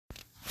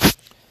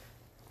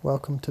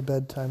Welcome to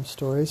Bedtime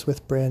Stories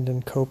with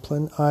Brandon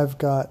Copeland. I've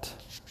got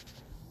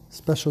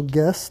special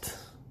guest,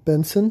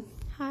 Benson.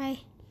 Hi.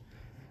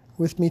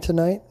 With me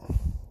tonight.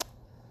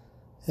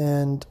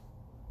 And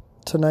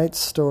tonight's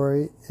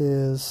story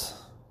is...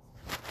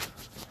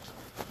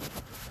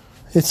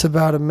 It's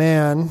about a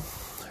man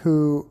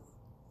who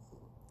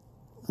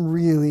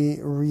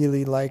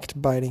really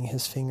liked biting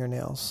his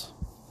fingernails.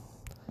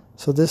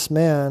 So this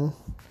man,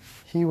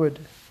 he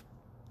would...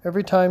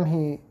 Every time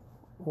he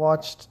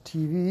watched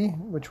TV,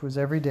 which was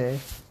every day,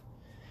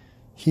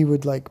 he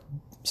would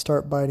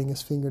start biting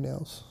his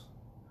fingernails.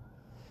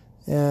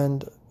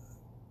 And,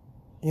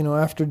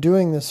 after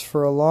doing this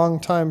for a long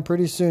time,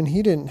 pretty soon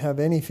he didn't have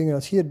any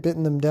fingernails. He had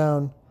bitten them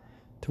down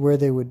to where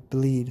they would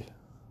bleed.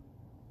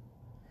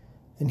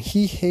 And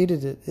he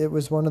hated it. It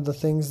was one of the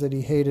things that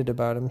he hated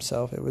about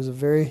himself. It was a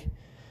very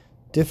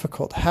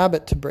difficult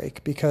habit to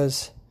break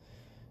because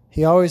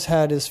he always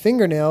had his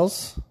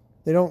fingernails.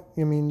 They're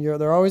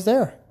always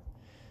there.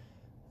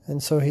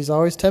 And so he's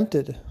always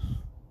tempted.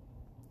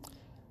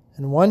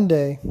 And one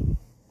day,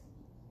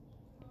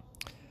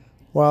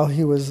 while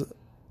he was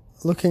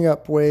looking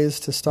up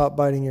ways to stop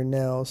biting your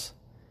nails,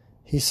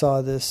 he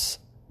saw this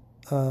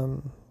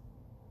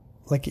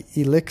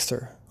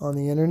elixir on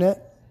the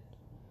internet.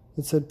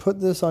 It said,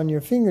 put this on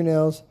your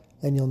fingernails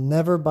and you'll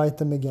never bite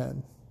them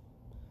again.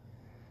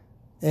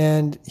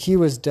 And he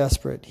was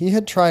desperate. He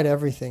had tried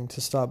everything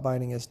to stop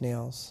biting his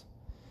nails.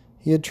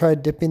 He had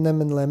tried dipping them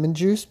in lemon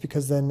juice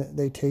because then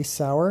they taste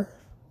sour,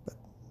 but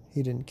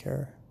he didn't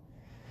care.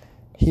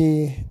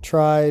 He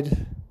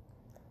tried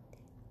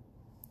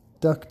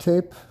duct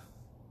tape.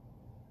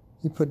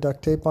 He put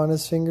duct tape on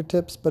his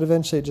fingertips, but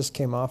eventually it just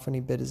came off and he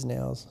bit his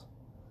nails.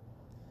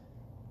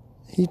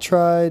 He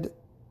tried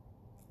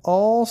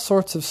all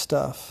sorts of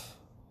stuff,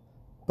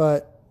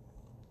 but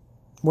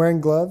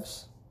wearing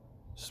gloves,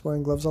 just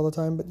wearing gloves all the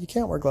time, but you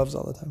can't wear gloves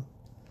all the time.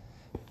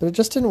 But it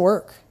just didn't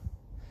work.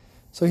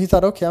 So he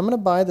thought, okay, I'm going to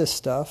buy this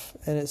stuff,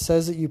 and it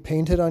says that you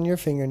paint it on your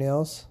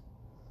fingernails,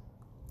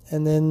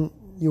 and then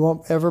you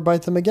won't ever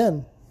bite them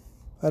again.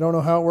 I don't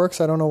know how it works.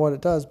 I don't know what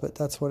it does, but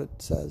that's what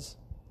it says.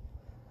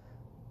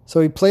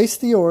 So he placed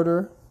the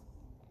order.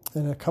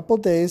 In a couple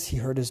days, he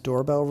heard his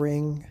doorbell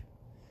ring,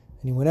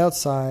 and he went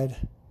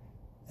outside,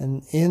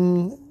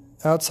 and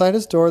outside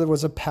his door there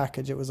was a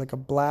package. It was like a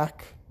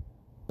black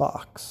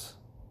box,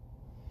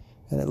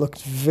 and it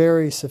looked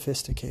very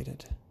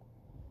sophisticated.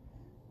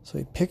 So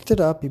he picked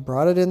it up, he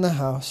brought it in the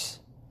house,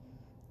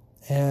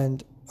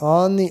 and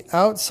on the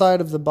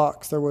outside of the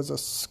box there was a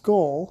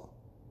skull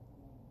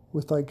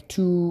with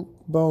two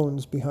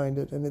bones behind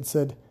it, and it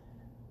said,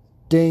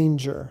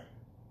 "Danger.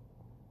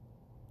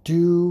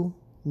 Do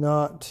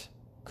not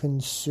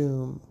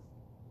consume."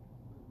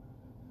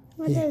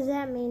 What does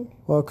that mean?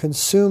 Well,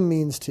 consume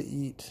means to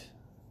eat.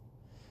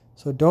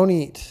 So don't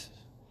eat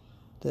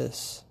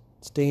this.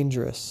 It's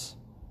dangerous.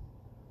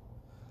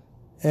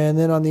 And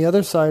then on the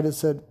other side it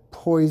said,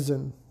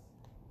 "Poison."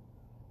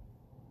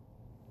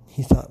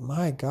 He thought,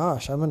 my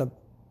gosh, I'm going to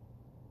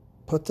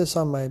put this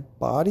on my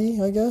body,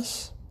 I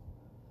guess.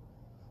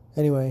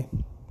 Anyway,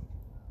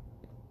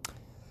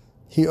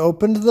 he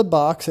opened the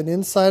box, and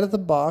inside of the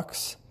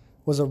box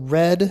was a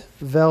red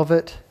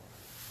velvet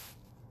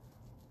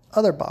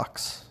other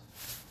box.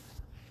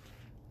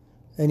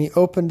 And he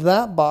opened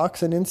that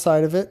box, and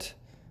inside of it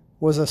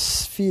was a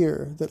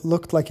sphere that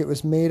looked like it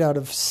was made out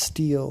of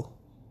steel.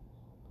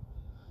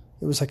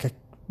 It was like a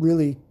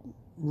really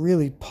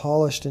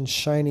polished and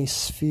shiny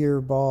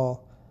sphere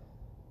ball.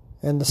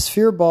 And the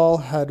sphere ball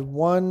had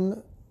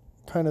one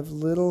kind of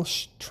little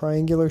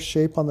triangular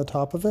shape on the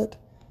top of it.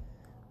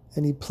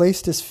 And he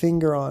placed his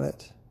finger on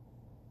it.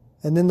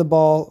 And then the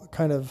ball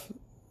kind of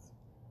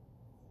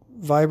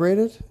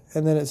vibrated.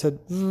 And then it said,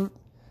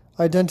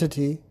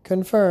 "Identity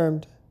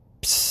confirmed."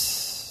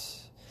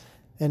 Psst.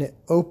 And it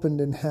opened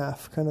in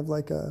half, kind of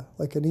like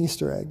an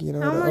Easter egg.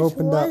 How much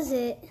was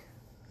it?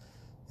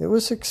 It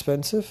was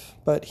expensive,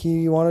 but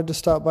he wanted to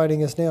stop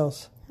biting his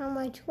nails. How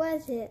much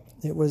was it?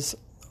 It was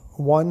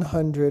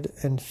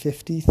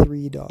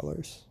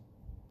 $153.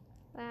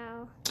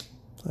 Wow.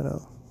 I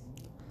know.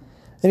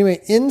 Anyway,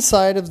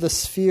 inside of the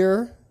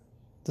sphere,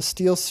 the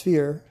steel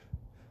sphere,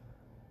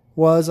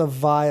 was a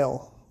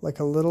vial, like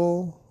a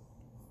little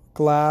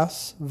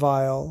glass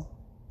vial.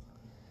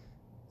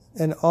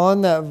 And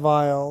on that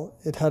vial,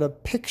 it had a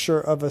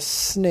picture of a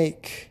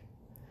snake,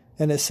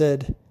 and it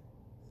said,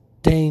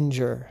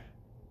 "Danger.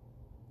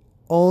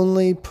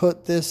 Only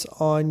put this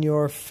on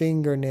your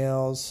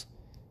fingernails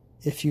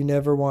if you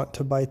never want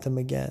to bite them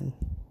again."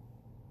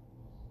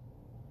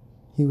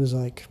 He was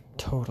like,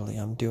 totally,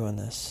 I'm doing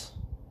this.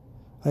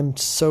 I'm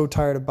so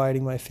tired of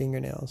biting my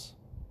fingernails.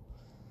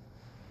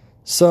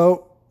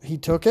 So he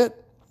took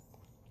it.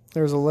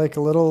 There was a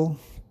little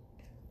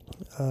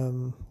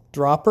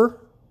dropper,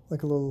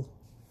 like a little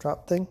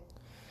drop thing.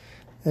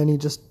 And he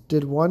just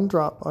did one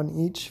drop on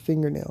each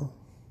fingernail.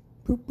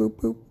 Boop, boop,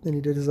 boop. Then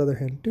he did his other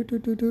hand. Doot,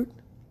 doot, doot, doot.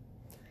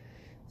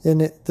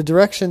 And the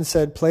directions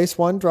said, place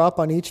one drop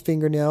on each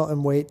fingernail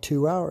and wait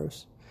 2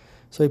 hours.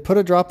 So he put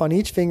a drop on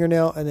each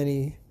fingernail, and then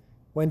he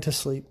went to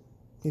sleep.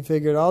 He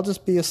figured, I'll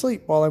just be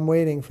asleep while I'm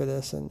waiting for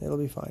this and it'll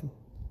be fine.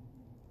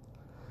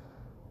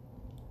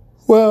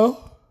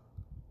 Well,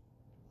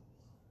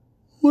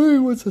 when he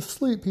was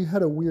asleep, he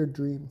had a weird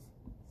dream.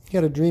 He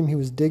had a dream he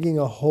was digging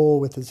a hole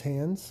with his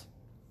hands.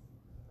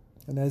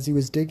 And as he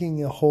was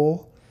digging a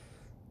hole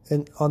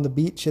on the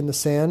beach in the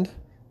sand,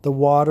 the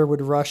water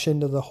would rush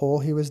into the hole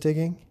he was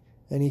digging.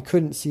 And he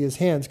couldn't see his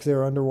hands because they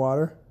were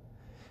underwater.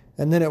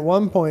 And then at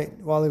one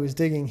point, while he was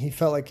digging, he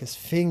felt like his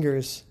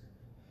fingers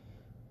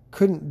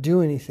couldn't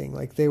do anything.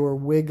 Like they were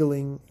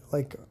wiggling,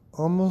 like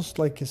almost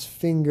like his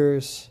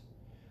fingers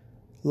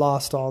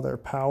lost all their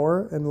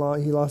power and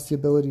he lost the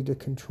ability to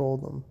control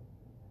them.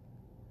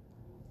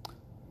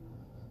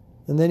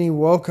 And then he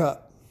woke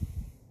up.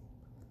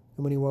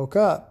 And when he woke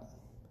up,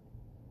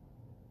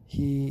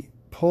 he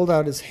pulled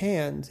out his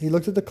hands. He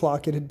looked at the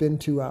clock. It had been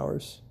 2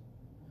 hours.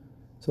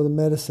 So the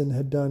medicine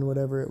had done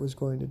whatever it was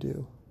going to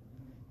do.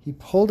 He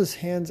pulled his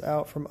hands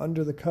out from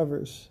under the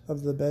covers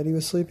of the bed he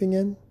was sleeping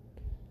in,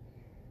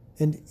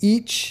 and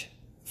each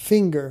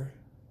finger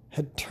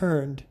had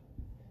turned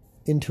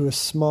into a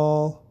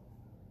small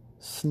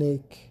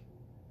snake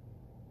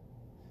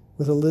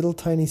with a little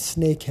tiny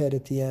snake head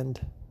at the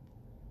end.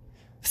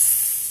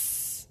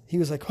 He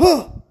was like,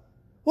 "Oh,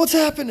 what's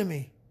happened to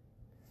me?"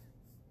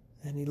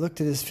 And he looked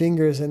at his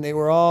fingers, and they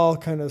were all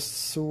kind of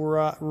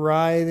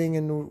writhing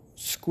and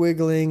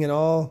squiggling and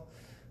all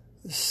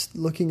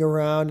looking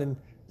around, and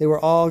they were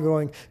all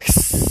going,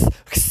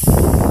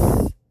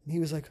 and he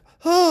was like,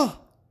 "Oh,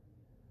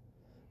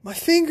 my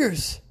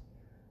fingers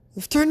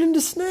have turned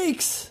into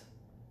snakes."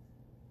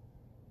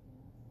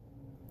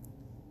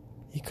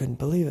 He couldn't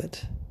believe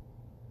it.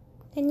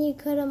 Then you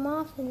cut them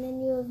off, and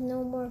then you have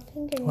no more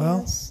fingernails.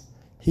 Well,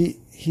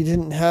 he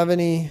didn't have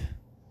any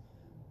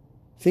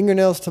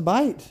fingernails to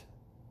bite.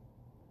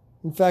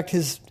 In fact,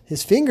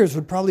 his fingers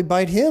would probably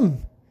bite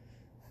him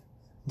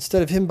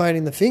instead of him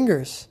biting the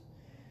fingers.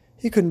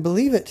 He couldn't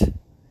believe it.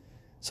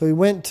 So he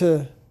went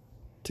to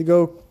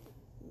go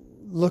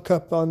look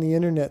up on the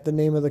internet the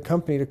name of the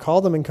company to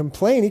call them and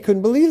complain. He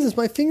couldn't believe this.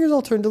 My fingers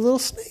all turned to little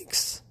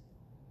snakes.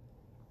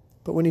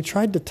 But when he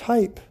tried to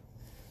type,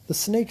 the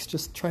snakes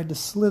just tried to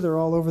slither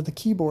all over the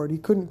keyboard. He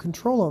couldn't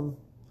control them.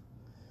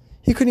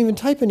 He couldn't even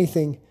type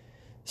anything.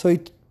 So he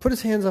put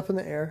his hands up in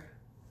the air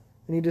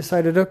and he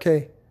decided,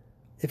 okay,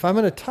 if I'm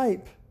going to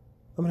type,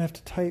 I'm going to have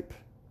to type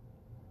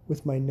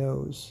with my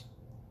nose.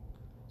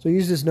 So he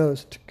used his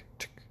nose.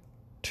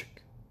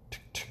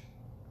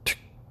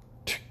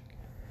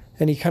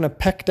 And he kind of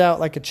pecked out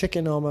like a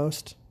chicken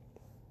almost.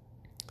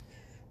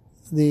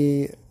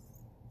 It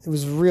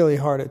was really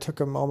hard. It took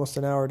him almost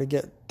an hour to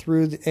get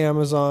through the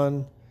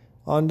Amazon,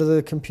 onto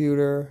the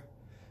computer,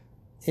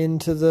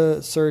 into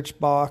the search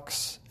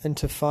box, and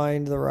to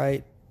find the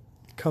right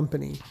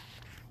company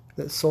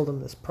that sold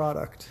him this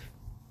product.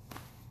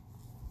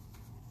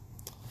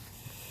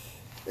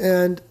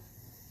 And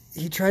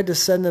he tried to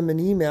send them an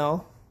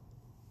email,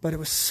 but it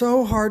was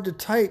so hard to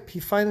type, he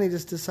finally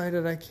just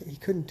decided he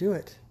couldn't do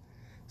it.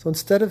 So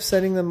instead of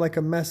sending them like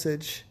a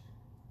message,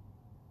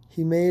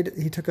 he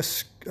took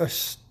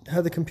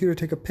had the computer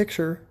take a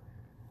picture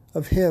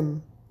of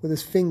him with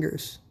his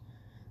fingers,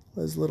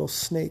 those little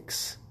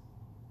snakes.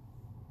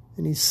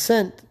 And he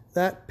sent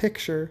that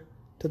picture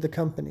to the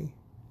company.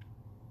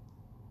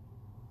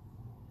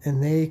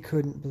 And they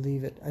couldn't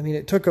believe it. I mean,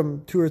 it took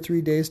them 2 or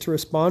 3 days to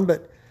respond,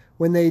 but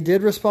when they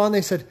did respond,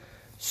 they said,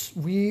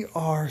 "We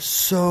are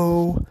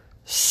so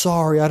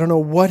sorry. I don't know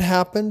what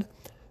happened,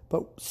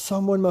 but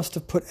someone must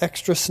have put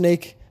extra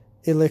snake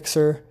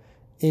elixir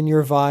in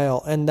your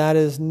vial, and that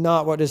is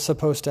not what is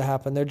supposed to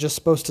happen. They're just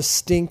supposed to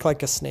stink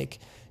like a snake.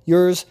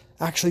 Yours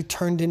actually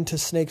turned into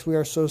snakes. We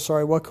are so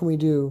sorry. What can we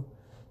do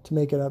to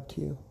make it up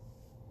to you?"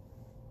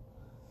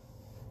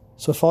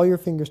 So if all your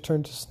fingers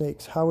turned to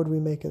snakes, how would we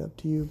make it up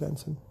to you,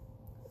 Benson?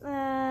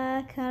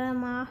 Cut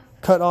them off.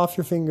 Cut off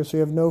your fingers so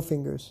you have no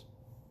fingers.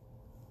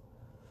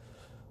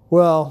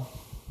 Well,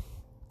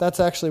 that's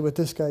actually what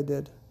this guy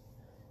did.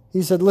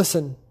 He said,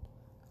 "Listen,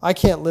 I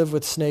can't live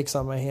with snakes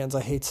on my hands.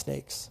 I hate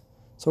snakes.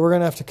 So we're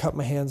going to have to cut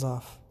my hands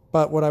off.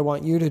 But what I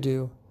want you to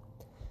do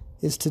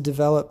is to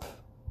develop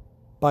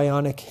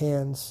bionic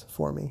hands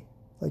for me,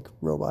 like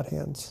robot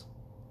hands."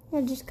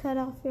 Yeah, just cut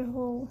off your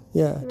whole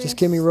Yeah, wrist. just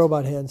give me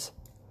robot hands.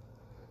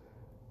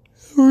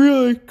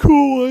 Really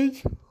cool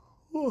ones.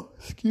 Oh,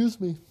 excuse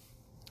me.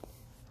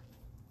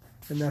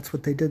 And that's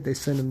what they did. They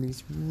sent him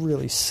these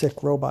really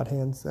sick robot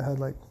hands that had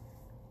like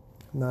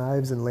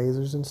knives and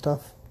lasers and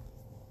stuff.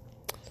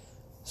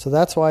 So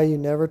that's why you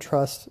never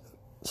trust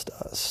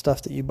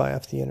stuff that you buy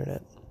off the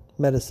internet.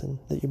 Medicine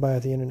that you buy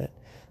off the internet.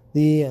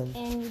 The end.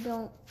 And you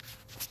don't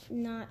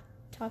not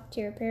talk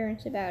to your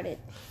parents about it.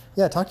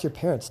 Yeah, talk to your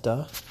parents,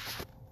 duh.